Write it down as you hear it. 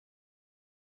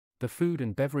the food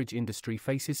and beverage industry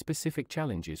faces specific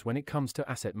challenges when it comes to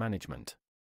asset management.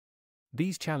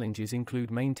 These challenges include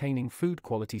maintaining food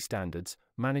quality standards,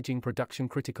 managing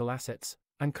production-critical assets,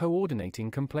 and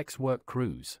coordinating complex work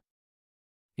crews.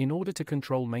 In order to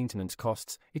control maintenance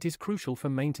costs, it is crucial for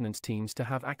maintenance teams to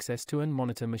have access to and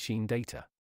monitor machine data.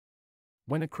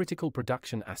 When a critical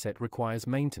production asset requires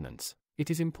maintenance,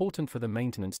 it is important for the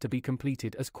maintenance to be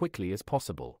completed as quickly as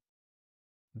possible.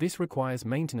 This requires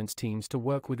maintenance teams to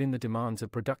work within the demands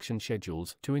of production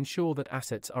schedules to ensure that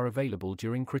assets are available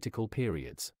during critical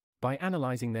periods. By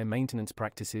analyzing their maintenance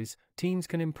practices, teams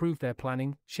can improve their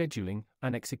planning, scheduling,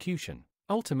 and execution,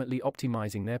 ultimately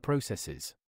optimizing their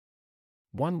processes.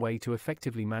 One way to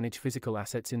effectively manage physical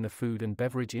assets in the food and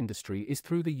beverage industry is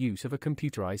through the use of a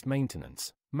computerized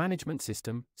maintenance management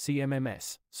system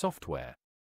 (CMMS) software.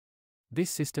 This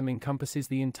system encompasses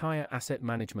the entire asset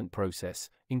management process,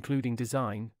 including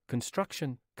design,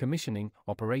 construction, commissioning,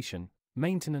 operation,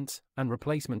 maintenance, and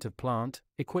replacement of plant,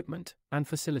 equipment, and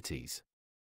facilities.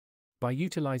 By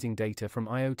utilizing data from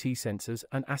IoT sensors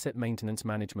and asset maintenance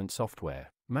management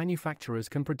software, manufacturers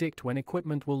can predict when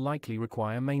equipment will likely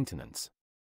require maintenance.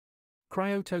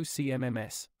 Cryotos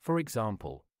CMMS, for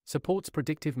example, supports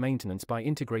predictive maintenance by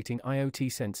integrating IoT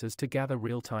sensors to gather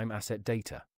real-time asset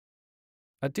data.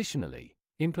 Additionally,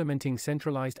 implementing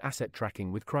centralized asset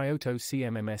tracking with Cryotos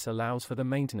CMMS allows for the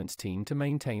maintenance team to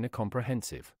maintain a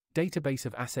comprehensive database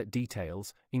of asset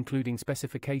details, including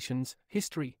specifications,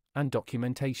 history, and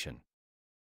documentation.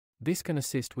 This can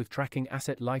assist with tracking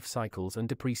asset life cycles and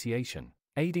depreciation,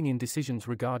 aiding in decisions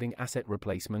regarding asset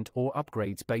replacement or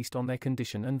upgrades based on their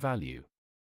condition and value.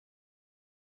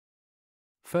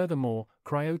 Furthermore,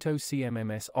 Cryotos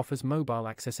CMMS offers mobile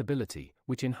accessibility,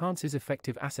 which enhances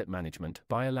effective asset management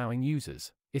by allowing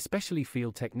users, especially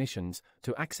field technicians,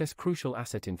 to access crucial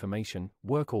asset information,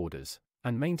 work orders,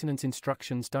 and maintenance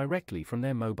instructions directly from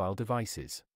their mobile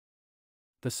devices.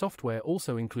 The software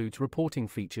also includes reporting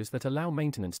features that allow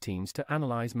maintenance teams to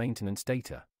analyze maintenance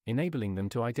data, enabling them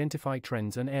to identify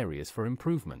trends and areas for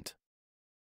improvement.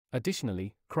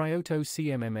 Additionally, Cryotos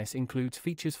CMMS includes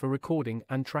features for recording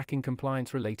and tracking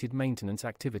compliance-related maintenance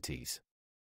activities.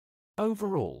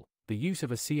 Overall, the use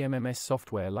of a CMMS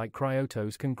software like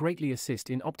Cryotos can greatly assist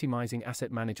in optimizing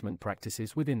asset management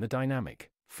practices within the dynamic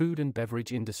food and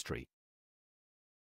beverage industry.